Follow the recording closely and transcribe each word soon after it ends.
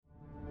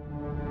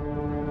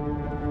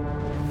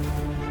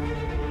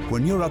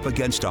When you're up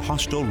against a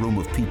hostile room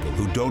of people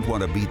who don't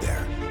want to be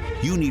there,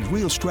 you need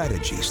real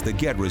strategies that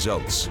get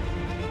results.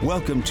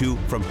 Welcome to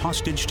From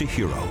Hostage to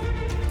Hero,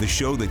 the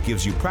show that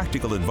gives you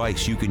practical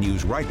advice you can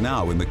use right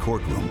now in the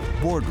courtroom,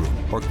 boardroom,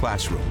 or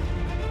classroom.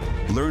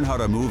 Learn how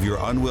to move your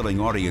unwilling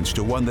audience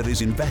to one that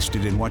is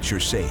invested in what you're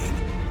saying,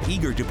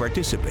 eager to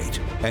participate,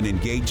 and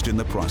engaged in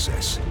the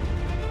process.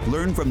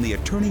 Learn from the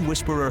attorney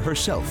whisperer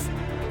herself,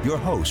 your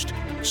host,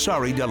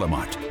 Sari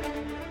Delamotte.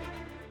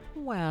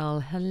 Well,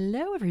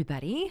 hello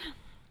everybody.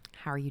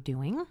 How are you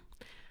doing?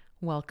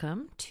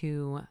 Welcome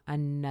to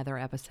another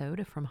episode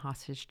of From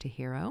Hostage to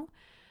Hero.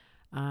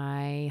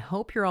 I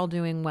hope you're all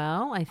doing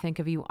well. I think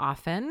of you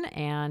often,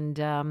 and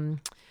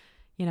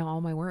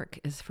all my work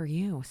is for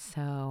you,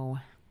 so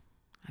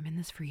I'm in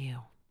this for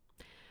you.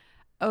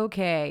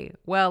 Okay,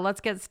 well,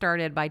 let's get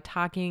started by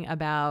talking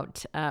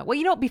about,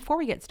 before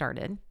we get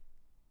started,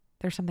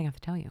 there's something I have to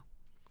tell you.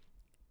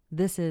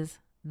 This is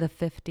the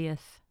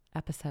 50th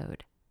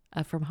episode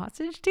of From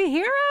Hostage to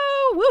Hero.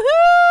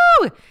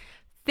 Woohoo!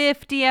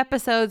 50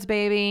 episodes,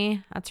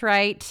 baby. That's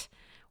right.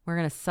 We're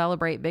going to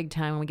celebrate big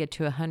time when we get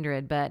to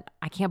 100, but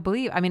I can't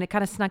believe, it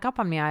kind of snuck up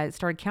on me. I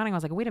started counting. I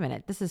was like, wait a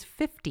minute, this is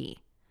 50.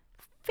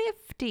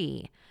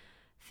 50.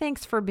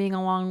 Thanks for being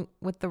along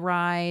with the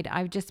ride.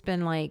 I've just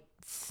been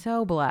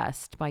so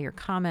blessed by your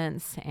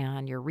comments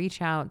and your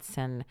reach outs,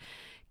 and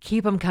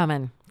keep them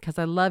coming because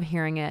I love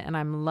hearing it. And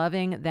I'm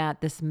loving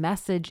that this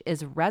message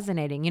is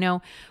resonating.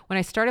 When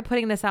I started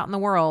putting this out in the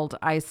world,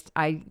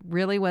 I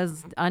really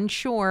was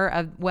unsure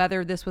of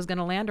whether this was going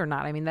to land or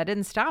not. That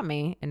didn't stop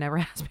me. It never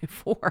has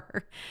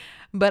before.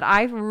 But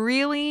I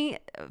really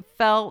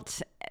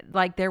felt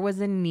like there was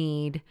a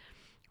need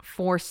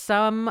for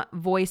some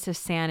voice of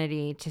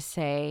sanity to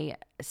say,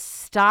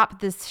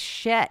 stop this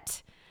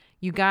shit.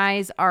 You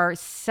guys are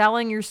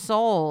selling your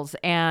souls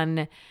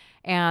and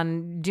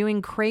doing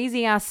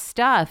crazy ass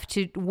stuff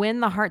to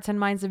win the hearts and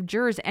minds of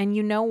jurors. And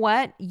you know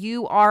what?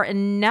 You are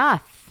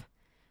enough.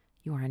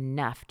 You are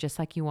enough, just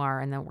like you are.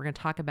 And then we're going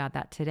to talk about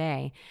that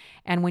today.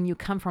 And when you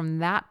come from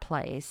that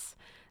place,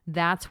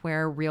 that's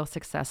where real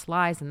success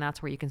lies. And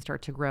that's where you can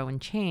start to grow and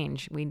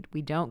change.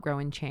 We don't grow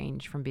and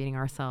change from beating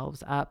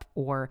ourselves up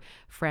or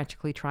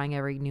frantically trying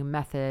every new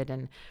method.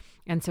 And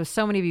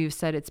so many of you have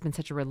said it's been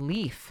such a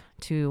relief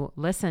to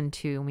listen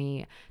to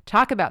me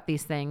talk about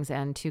these things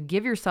and to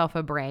give yourself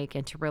a break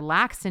and to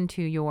relax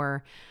into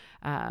your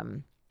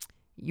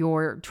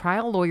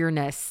trial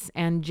lawyerness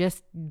and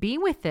just be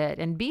with it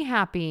and be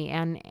happy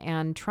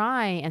and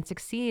try and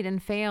succeed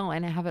and fail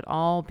and have it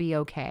all be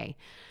okay.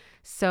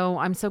 So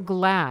I'm so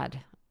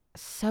glad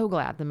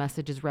the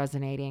message is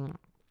resonating.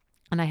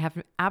 And I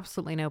have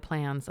absolutely no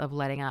plans of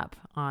letting up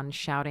on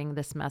shouting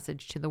this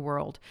message to the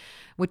world,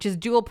 which is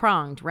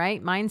dual-pronged,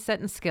 right? Mindset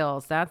and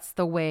skills. That's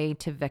the way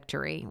to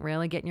victory.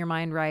 Really getting your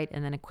mind right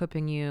and then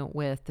equipping you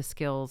with the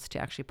skills to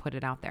actually put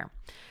it out there.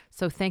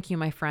 So thank you,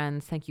 my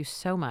friends. Thank you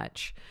so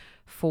much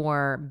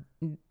for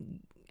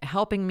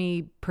helping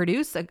me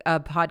produce a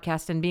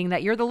podcast, and being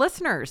that you're the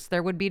listeners.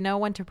 There would be no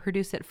one to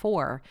produce it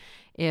for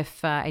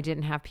if I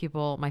didn't have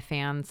people, my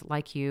fans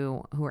like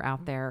you, who are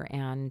out there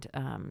and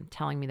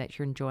telling me that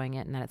you're enjoying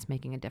it and that it's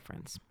making a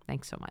difference.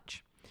 Thanks so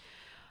much.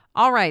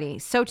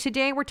 Alrighty, so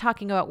today we're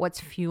talking about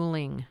what's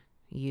fueling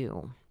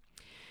you.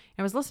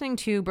 I was listening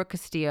to Brooke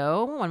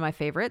Castillo, one of my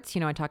favorites.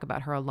 I talk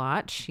about her a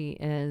lot. She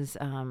is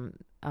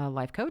a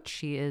life coach.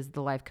 She is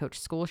the Life Coach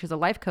School. She's a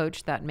life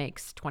coach that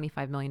makes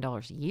 $25 million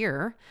a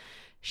year.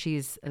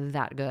 She's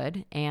that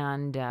good,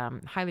 and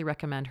highly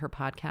recommend her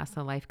podcast,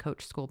 the Life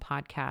Coach School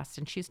podcast.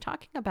 And she's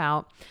talking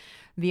about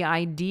the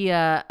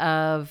idea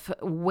of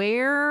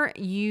where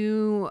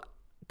you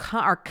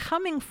are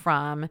coming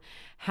from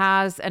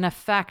has an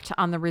effect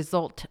on the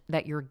result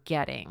that you're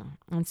getting.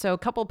 And so a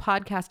couple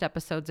podcast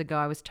episodes ago,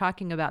 I was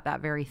talking about that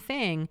very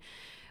thing,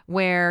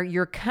 where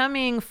you're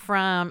coming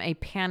from a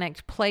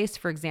panicked place.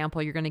 For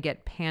example, you're going to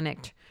get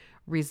panicked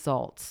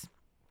results.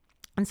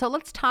 And so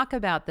let's talk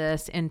about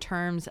this in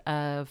terms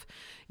of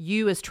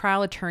you as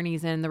trial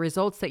attorneys and the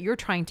results that you're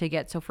trying to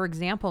get. So for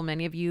example,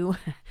 many of you,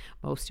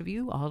 most of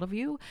you, all of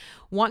you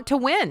want to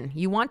win.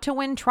 You want to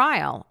win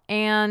trial.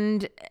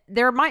 And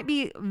there might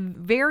be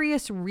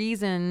various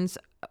reasons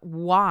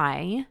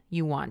why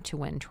you want to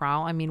win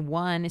trial.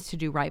 One is to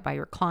do right by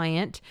your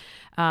client.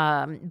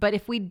 But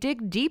if we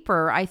dig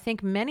deeper, I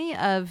think many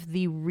of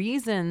the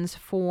reasons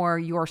for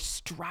your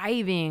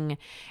striving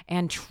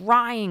and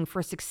trying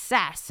for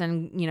success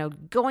and,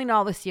 going to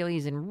all the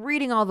CLEs and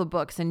reading all the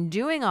books and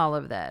doing all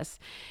of this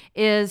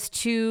is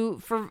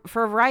for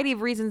a variety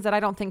of reasons that I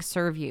don't think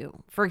serve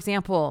you. For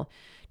example,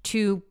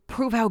 to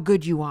prove how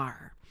good you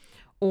are,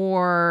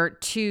 or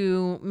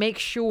to make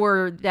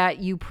sure that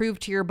you prove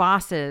to your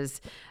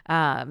bosses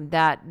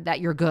that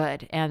you're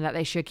good and that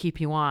they should keep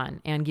you on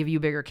and give you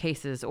bigger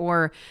cases,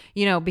 or,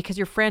 because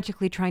you're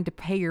frantically trying to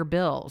pay your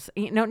bills.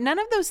 None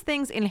of those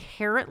things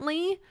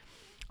inherently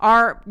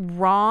are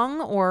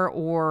wrong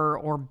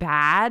or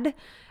bad,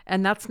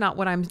 and that's not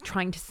what I'm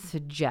trying to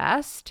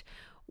suggest.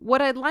 What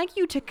I'd like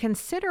you to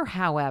consider,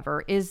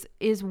 however, is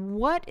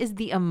what is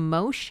the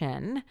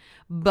emotion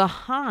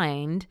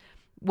behind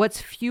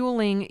what's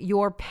fueling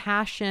your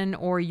passion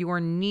or your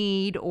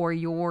need or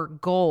your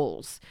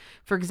goals.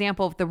 For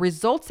example, if the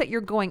results that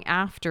you're going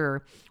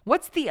after,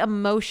 what's the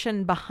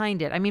emotion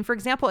behind it? I mean, for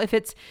example, if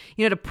it's,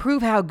 to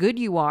prove how good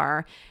you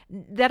are,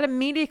 that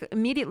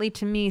immediately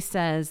to me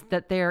says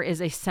that there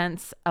is a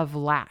sense of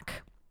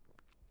lack.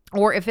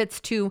 Or if it's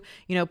to,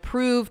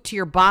 prove to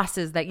your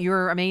bosses that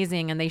you're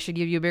amazing and they should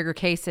give you bigger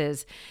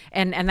cases,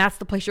 and that's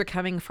the place you're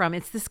coming from.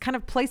 It's this kind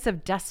of place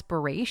of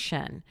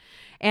desperation.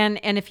 And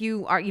if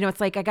you are,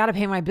 it's like, I got to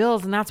pay my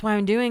bills and that's why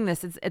I'm doing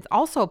this. It's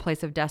also a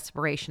place of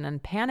desperation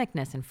and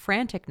panicness and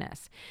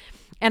franticness.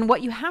 And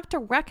what you have to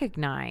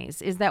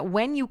recognize is that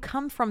when you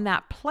come from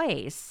that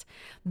place,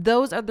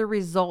 those are the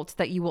results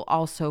that you will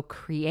also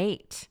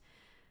create.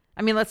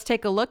 I mean, let's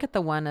take a look at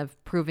the one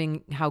of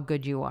proving how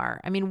good you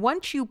are. I mean,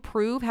 once you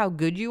prove how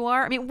good you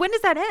are, when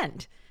does that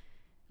end?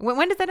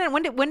 When does that end?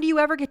 When do you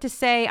ever get to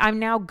say, I'm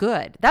now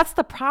good? That's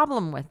the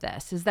problem with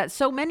this, is that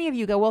so many of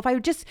you go, well, if I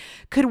just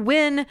could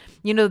win,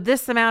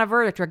 this amount of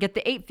verdict or get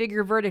the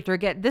 8-figure verdict or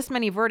get this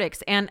many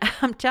verdicts. And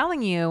I'm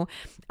telling you,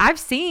 I've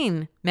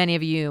seen many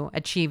of you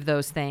achieve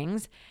those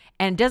things,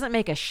 and it doesn't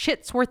make a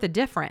shit's worth of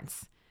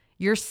difference.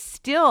 You're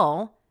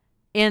still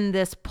in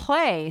this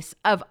place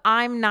of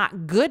I'm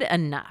not good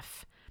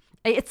enough.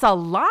 It's a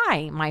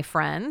lie, my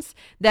friends,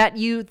 that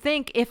you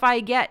think if I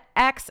get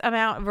X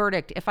amount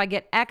verdict, if I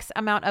get X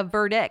amount of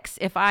verdicts,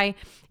 if I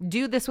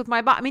do this with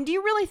my boss. Do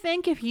you really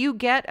think if you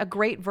get a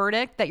great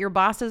verdict that your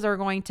bosses are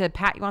going to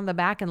pat you on the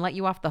back and let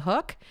you off the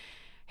hook?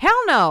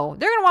 Hell no.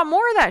 They're going to want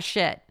more of that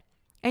shit.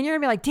 And you're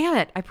going to be like, damn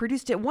it, I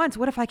produced it once.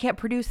 What if I can't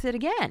produce it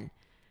again?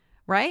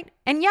 Right?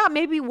 And yeah,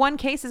 maybe one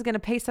case is going to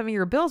pay some of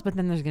your bills, but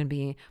then there's going to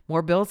be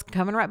more bills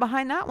coming right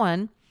behind that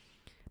one.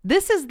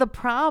 This is the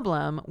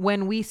problem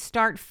when we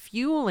start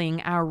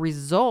fueling our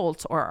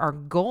results or our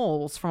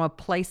goals from a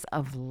place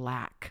of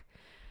lack.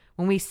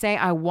 When we say,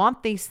 I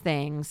want these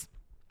things,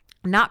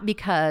 not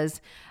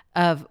because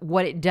of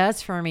what it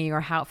does for me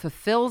or how it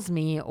fulfills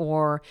me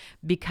or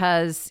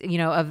because,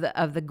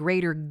 of the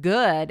greater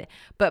good,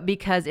 but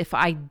because if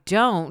I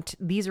don't,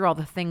 these are all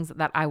the things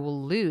that I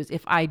will lose.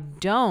 If I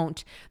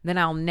don't, then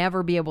I'll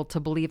never be able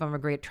to believe I'm a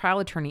great trial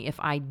attorney. If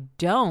I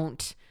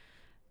don't,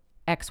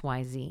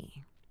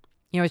 XYZ.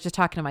 I was just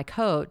talking to my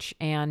coach,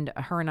 and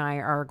her and I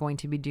are going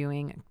to be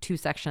doing 2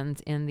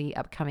 sections in the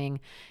upcoming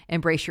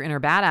Embrace Your Inner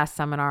Badass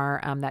seminar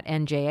that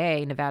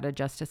NJA, Nevada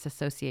Justice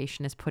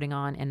Association, is putting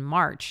on in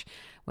March.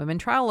 Women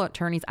trial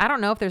attorneys. I don't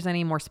know if there's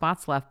any more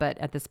spots left, but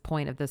at this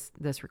point of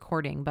this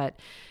recording, but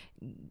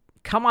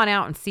come on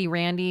out and see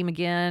Randy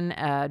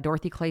McGinn,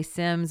 Dorothy Clay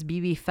Sims,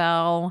 BB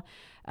Fell,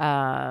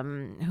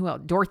 who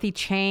else? Dorothy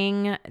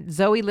Chang,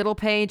 Zoe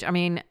Littlepage.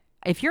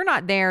 If you're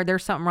not there,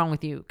 there's something wrong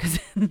with you, because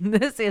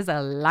this is a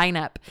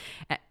lineup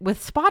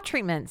with spa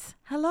treatments.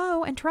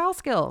 Hello, and trial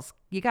skills.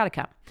 You got to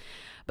come.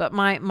 But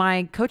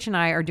my coach and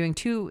I are doing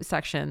 2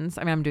 sections.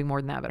 I'm doing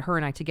more than that, but her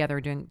and I together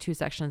are doing 2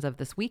 sections of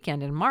this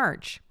weekend in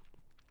March.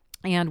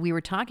 And we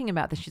were talking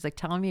about this. She's like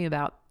telling me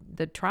about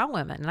the trial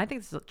women. And I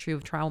think this is true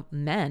of trial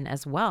men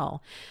as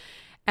well.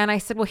 And I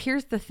said, well,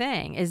 here's the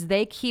thing, is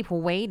they keep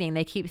waiting.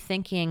 They keep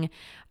thinking,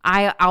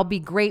 I'll be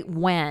great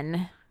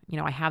when...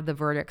 I have the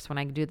verdicts when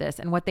I do this.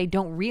 And what they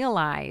don't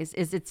realize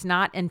is it's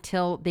not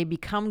until they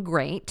become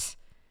great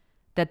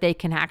that they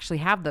can actually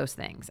have those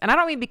things. And I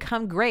don't mean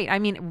become great. I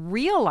mean,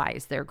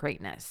 realize their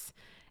greatness.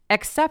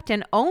 Accept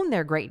and own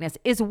their greatness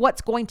is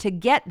what's going to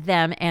get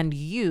them and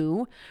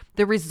you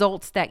the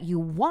results that you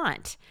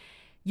want.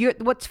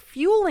 What's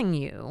fueling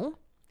you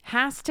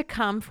has to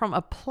come from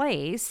a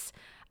place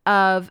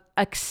of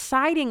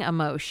exciting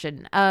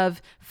emotion,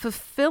 of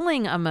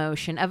fulfilling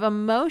emotion, of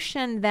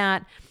emotion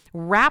that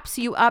wraps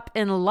you up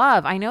in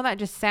love. I know that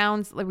just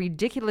sounds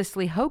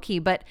ridiculously hokey,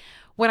 but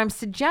what I'm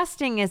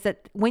suggesting is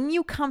that when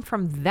you come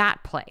from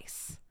that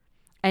place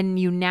and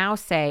you now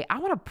say, I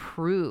want to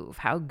prove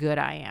how good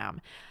I am,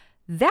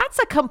 that's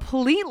a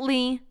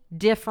completely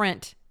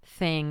different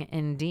thing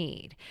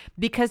indeed,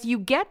 because you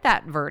get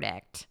that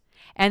verdict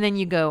and then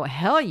you go,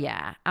 hell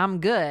yeah,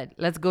 I'm good.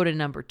 Let's go to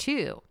number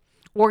 2.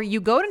 Or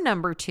you go to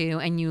number 2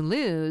 and you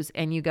lose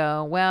and you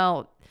go,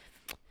 well,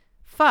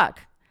 fuck.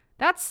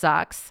 That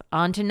sucks.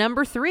 On to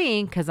number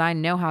 3, because I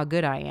know how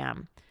good I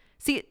am.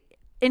 See,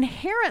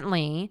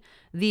 inherently,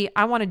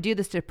 I want to do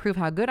this to prove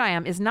how good I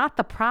am is not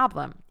the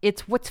problem.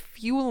 It's what's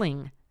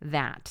fueling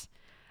that.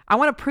 I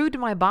want to prove to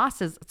my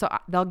bosses so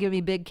they'll give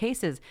me big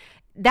cases.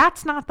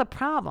 That's not the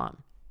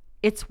problem.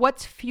 It's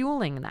what's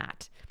fueling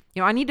that.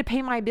 I need to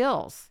pay my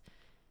bills.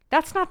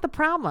 That's not the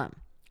problem.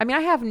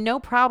 I have no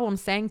problem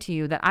saying to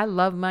you that I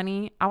love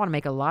money. I want to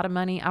make a lot of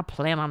money. I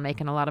plan on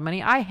making a lot of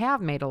money. I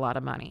have made a lot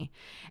of money,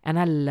 and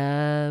I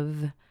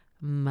love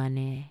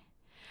money.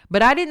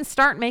 But I didn't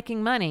start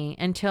making money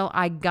until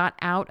I got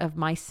out of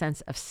my sense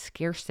of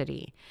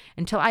scarcity,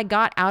 until I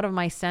got out of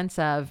my sense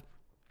of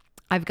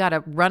I've got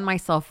to run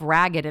myself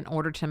ragged in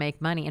order to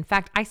make money. In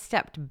fact, I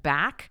stepped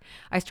back.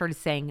 I started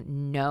saying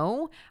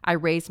no. I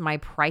raised my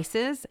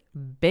prices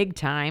big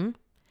time.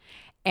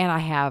 and I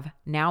have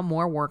now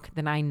more work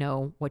than I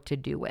know what to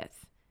do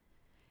with.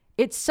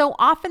 It's so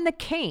often the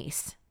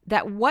case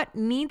that what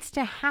needs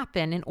to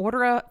happen in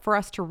order for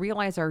us to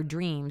realize our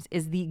dreams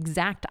is the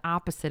exact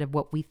opposite of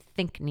what we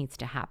think needs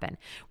to happen.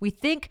 We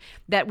think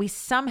that we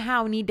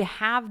somehow need to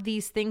have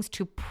these things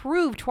to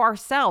prove to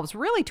ourselves,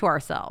 really to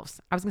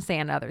ourselves. I was going to say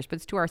and others, but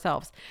it's to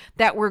ourselves,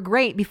 that we're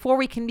great before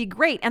we can be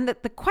great. And the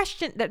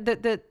question,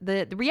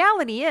 the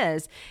reality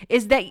is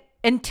that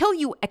until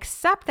you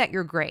accept that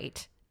you're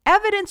great,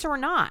 evidence or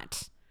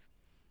not,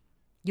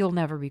 you'll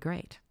never be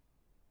great.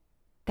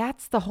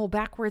 That's the whole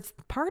backwards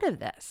part of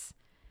this.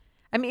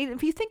 I mean,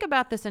 if you think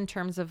about this in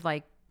terms of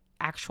like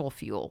actual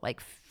fuel, like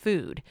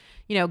food,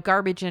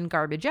 garbage in,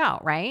 garbage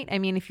out, right? I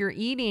mean, if you're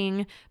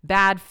eating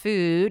bad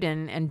food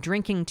and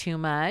drinking too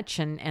much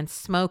and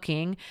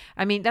smoking,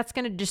 I mean, that's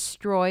going to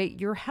destroy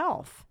your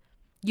health.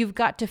 You've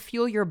got to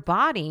fuel your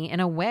body in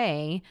a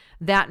way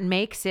that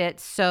makes it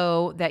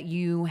so that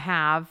you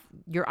have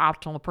your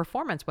optimal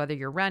performance, whether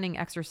you're running,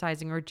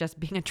 exercising, or just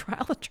being a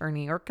trial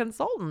attorney or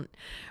consultant,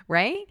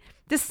 right?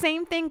 The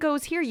same thing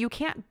goes here. You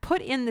can't put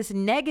in this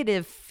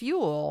negative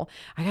fuel.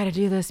 I got to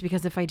do this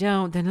because if I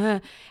don't,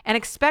 then, and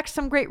expect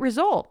some great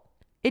result.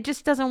 It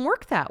just doesn't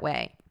work that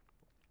way.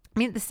 I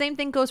mean, the same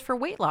thing goes for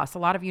weight loss. A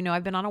lot of you know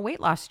I've been on a weight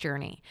loss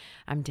journey.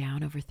 I'm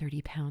down over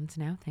 30 pounds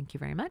now. Thank you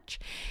very much.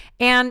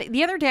 And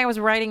the other day I was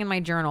writing in my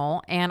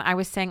journal and I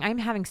was saying, I'm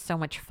having so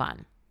much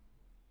fun.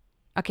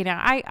 Okay, now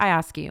I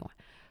ask you,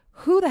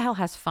 who the hell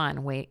has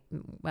fun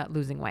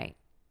losing weight?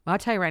 Well, I'll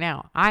tell you right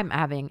now, I'm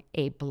having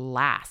a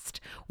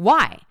blast.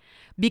 Why?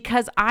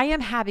 Because I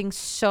am having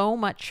so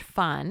much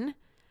fun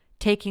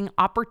taking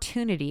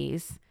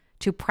opportunities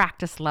to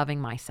practice loving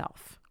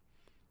myself.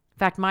 In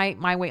fact,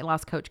 my weight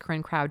loss coach,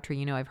 Corinne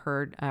Crabtree,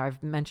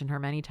 I've mentioned her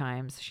many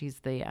times. She's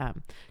the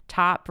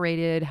top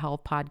rated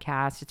health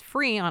podcast. It's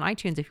free on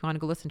iTunes if you want to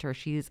go listen to her.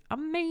 She's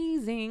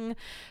amazing.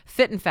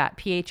 Fit and Fat,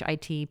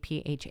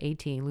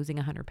 PHIT, losing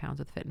 100 pounds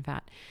with Fit and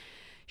Fat.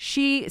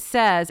 She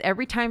says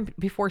every time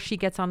before she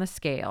gets on the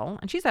scale,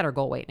 and she's at her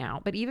goal weight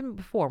now, but even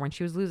before when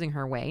she was losing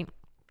her weight,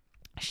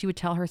 she would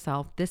tell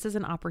herself, this is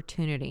an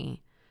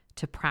opportunity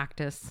to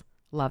practice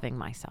loving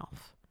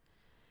myself.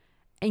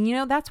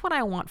 And that's what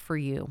I want for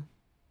you.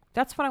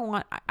 That's what I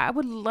want. I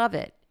would love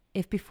it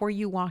if before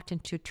you walked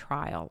into a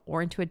trial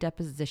or into a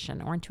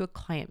deposition or into a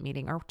client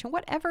meeting or to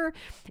whatever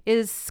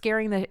is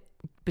scaring the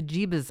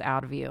bejeebas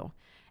out of you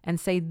and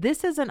say,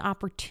 this is an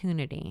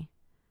opportunity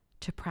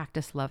to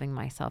practice loving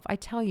myself. I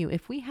tell you,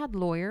 if we had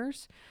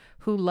lawyers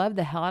who love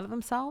the hell out of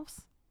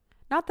themselves,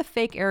 not the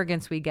fake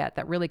arrogance we get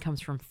that really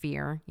comes from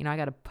fear. I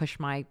got to push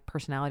my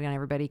personality on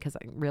everybody because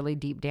really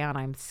deep down,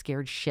 I'm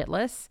scared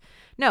shitless.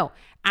 No,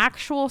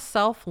 actual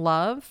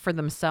self-love for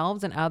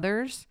themselves and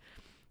others.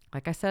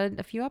 Like I said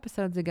a few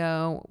episodes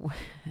ago,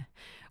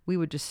 we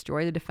would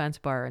destroy the defense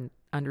bar in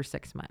under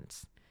 6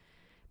 months.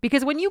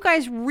 Because when you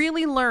guys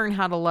really learn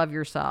how to love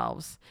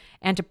yourselves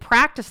and to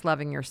practice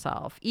loving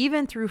yourself,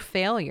 even through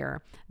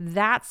failure,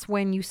 that's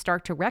when you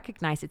start to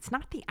recognize it's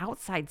not the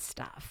outside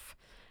stuff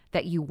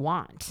that you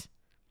want.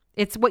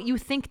 It's what you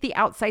think the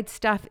outside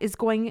stuff is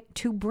going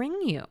to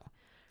bring you,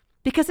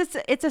 because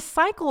it's a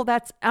cycle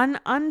that's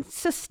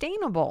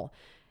unsustainable.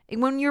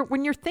 When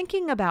you're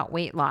thinking about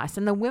weight loss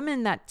and the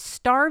women that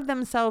starve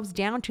themselves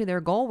down to their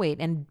goal weight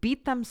and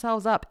beat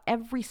themselves up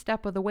every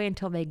step of the way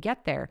until they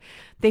get there,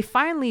 they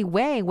finally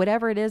weigh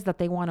whatever it is that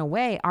they want to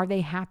weigh. Are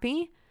they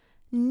happy?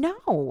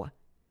 No,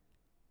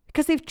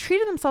 because they've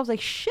treated themselves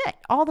like shit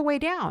all the way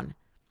down.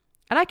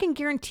 And I can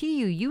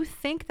guarantee you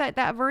think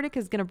that verdict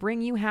is going to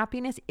bring you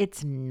happiness.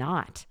 It's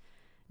not.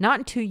 Not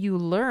until you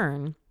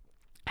learn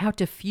how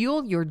to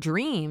fuel your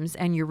dreams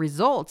and your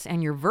results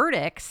and your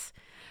verdicts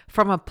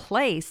from a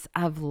place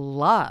of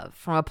love,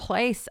 from a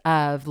place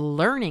of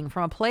learning,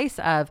 from a place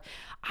of,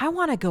 I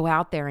want to go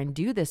out there and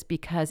do this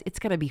because it's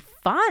going to be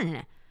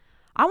fun.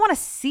 I want to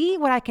see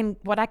what I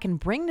can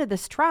bring to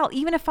this trial,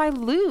 even if I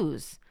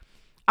lose.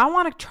 I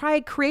want to try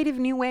a creative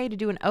new way to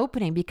do an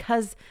opening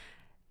because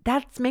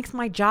that makes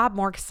my job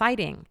more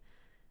exciting.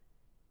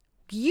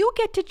 You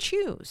get to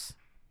choose.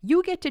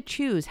 You get to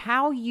choose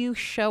how you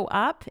show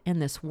up in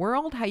this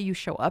world, how you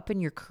show up in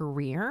your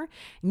career.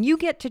 And you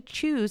get to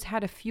choose how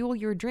to fuel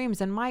your dreams.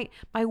 And my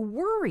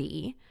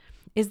worry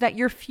is that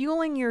you're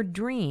fueling your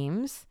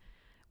dreams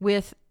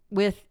with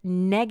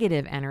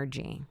negative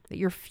energy, that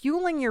you're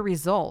fueling your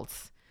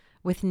results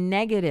with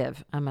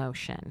negative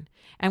emotion.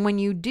 And when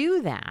you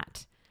do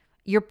that,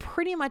 you're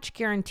pretty much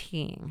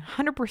guaranteeing,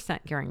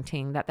 100%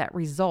 guaranteeing that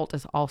result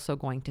is also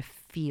going to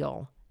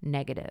feel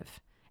negative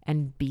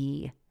and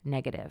be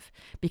negative,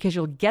 because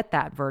you'll get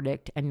that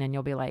verdict and then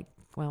you'll be like,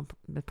 well,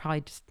 I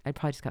probably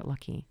just got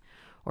lucky,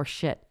 or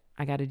shit,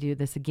 I got to do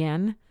this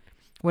again.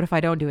 What if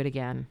I don't do it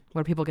again?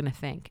 What are people going to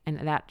think?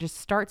 And that just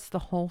starts the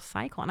whole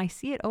cycle. And I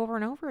see it over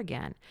and over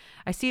again.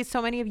 I see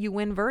so many of you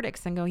win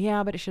verdicts and go,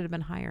 yeah, but it should have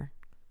been higher.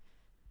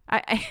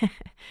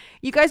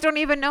 You guys don't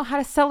even know how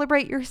to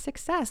celebrate your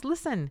success.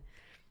 Listen,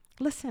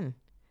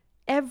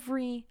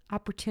 every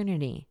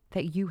opportunity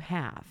that you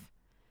have,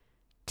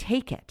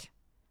 take it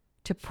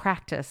to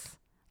practice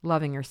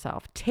loving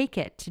yourself. Take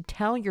it to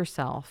tell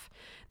yourself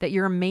that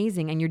you're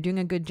amazing and you're doing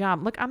a good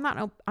job. Look, I'm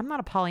not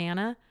a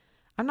Pollyanna.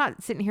 I'm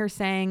not sitting here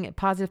saying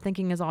positive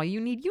thinking is all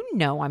you need. You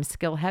know I'm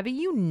skill heavy.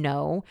 You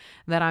know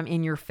that I'm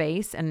in your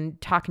face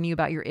and talking to you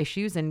about your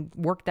issues and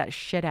work that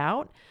shit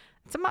out.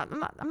 So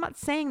I'm not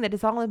saying that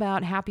it's all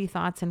about happy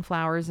thoughts and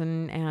flowers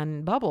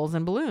and bubbles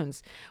and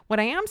balloons. What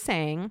I am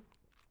saying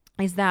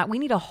is that we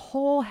need a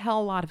whole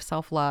hell lot of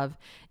self-love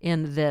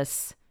in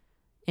this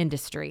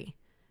industry.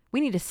 We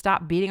need to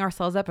stop beating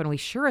ourselves up, and we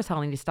sure as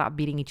hell need to stop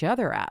beating each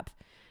other up,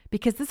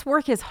 because this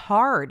work is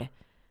hard.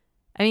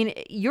 I mean,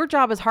 your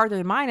job is harder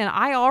than mine, and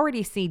I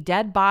already see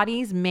dead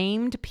bodies,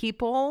 maimed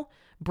people,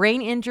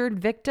 brain injured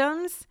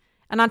victims.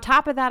 And on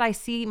top of that, I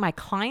see my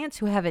clients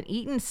who haven't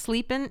eaten,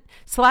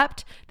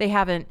 slept. They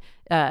haven't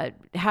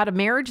had a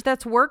marriage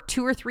that's worked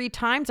 2 or 3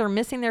 times. They're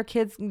missing their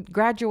kids'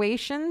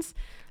 graduations.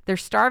 They're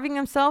starving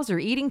themselves. They're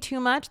eating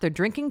too much. They're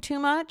drinking too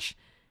much.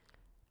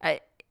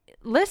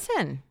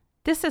 Listen,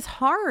 this is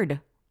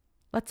hard.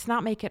 Let's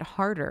not make it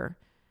harder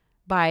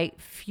by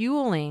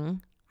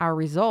fueling our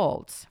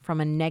results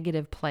from a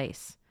negative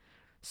place.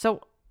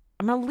 So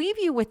I'm going to leave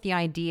you with the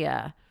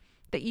idea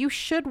that you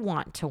should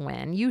want to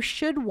win. You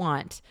should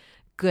want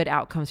good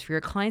outcomes for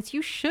your clients.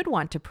 You should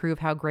want to prove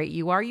how great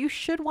you are. You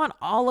should want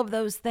all of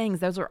those things.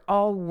 Those are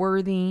all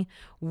worthy,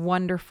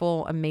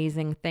 wonderful,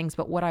 amazing things.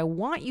 But what I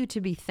want you to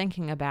be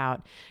thinking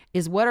about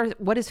is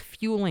what is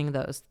fueling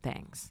those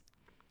things?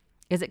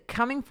 Is it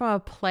coming from a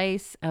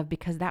place of,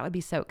 because that would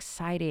be so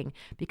exciting,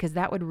 because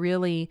that would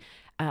really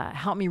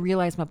help me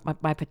realize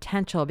my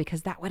potential,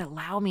 because that would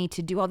allow me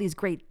to do all these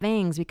great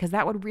things, because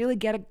that would really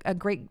get a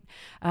great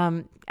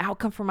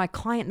outcome for my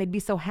client and they'd be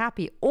so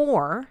happy?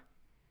 Or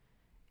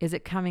is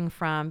it coming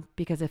from,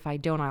 because if I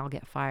don't, I'll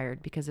get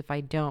fired, because if I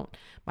don't,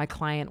 my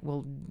client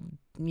will,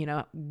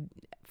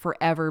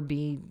 forever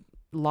be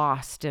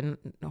lost and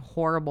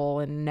horrible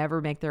and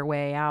never make their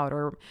way out,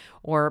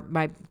 or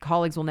my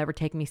colleagues will never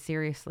take me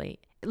seriously.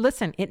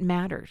 Listen, it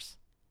matters.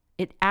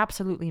 It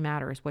absolutely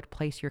matters what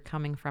place you're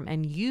coming from,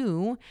 and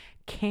you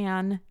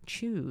can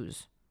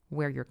choose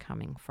where you're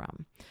coming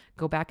from.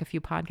 Go back a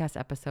few podcast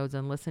episodes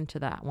and listen to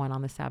that one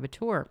on the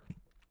saboteur.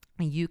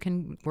 You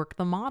can work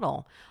the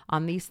model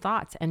on these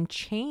thoughts and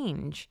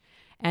change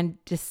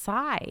and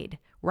decide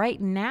right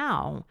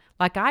now,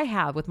 like I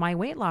have with my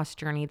weight loss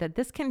journey, that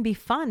this can be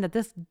fun, that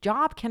this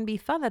job can be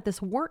fun, that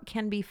this work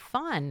can be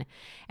fun,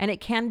 and it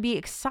can be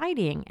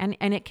exciting, and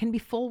it can be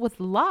full with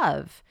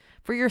love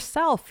for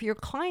yourself, for your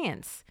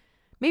clients,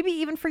 maybe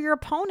even for your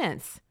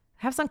opponents.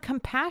 Have some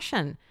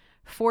compassion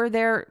for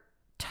their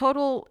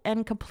total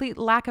and complete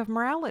lack of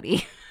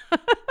morality.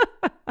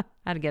 I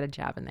had to get a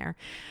jab in there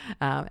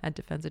at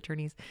defense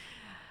attorneys.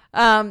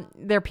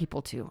 They're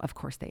people too. Of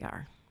course they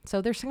are.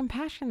 So there's some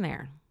compassion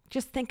there.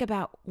 Just think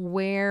about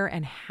where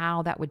and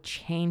how that would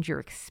change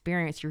your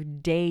experience, your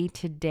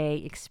day-to-day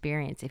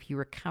experience, if you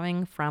were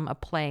coming from a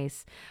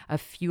place of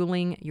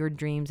fueling your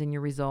dreams and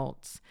your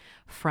results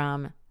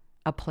from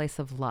a place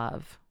of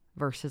love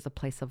versus a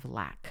place of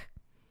lack.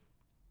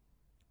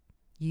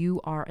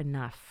 You are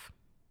enough.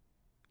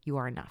 You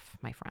are enough,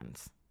 my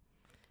friends.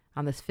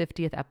 On this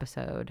 50th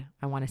episode,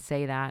 I want to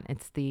say that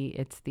it's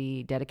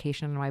the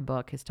dedication in my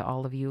book is to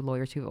all of you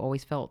lawyers who've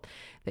always felt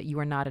that you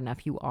are not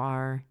enough. You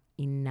are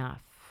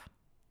enough.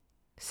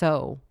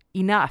 So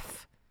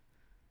enough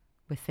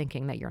with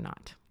thinking that you're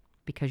not,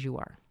 because you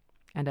are.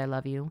 And I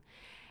love you.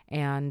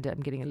 And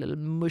I'm getting a little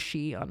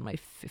mushy on my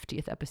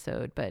 50th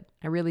episode, but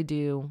I really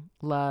do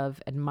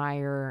love,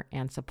 admire,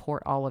 and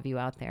support all of you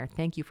out there.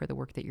 Thank you for the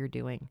work that you're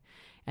doing.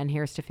 And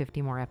here's to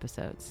 50 more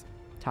episodes.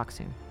 Talk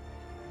soon.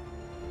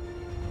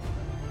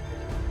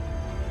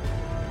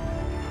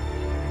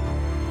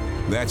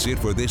 That's it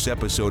for this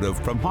episode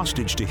of From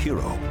Hostage to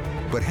Hero.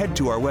 But head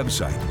to our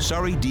website,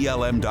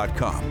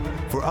 saridlm.com,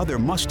 for other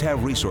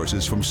must-have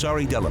resources from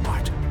Sari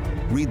Delamotte.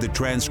 Read the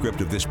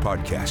transcript of this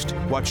podcast,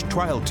 watch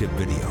trial tip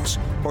videos,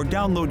 or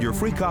download your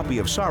free copy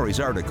of Sari's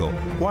article,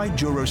 Why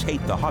Jurors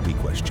Hate the Hobby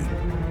Question.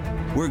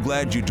 We're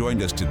glad you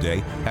joined us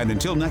today, and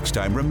until next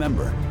time,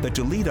 remember that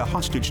to lead a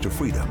hostage to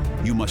freedom,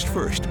 you must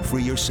first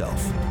free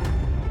yourself.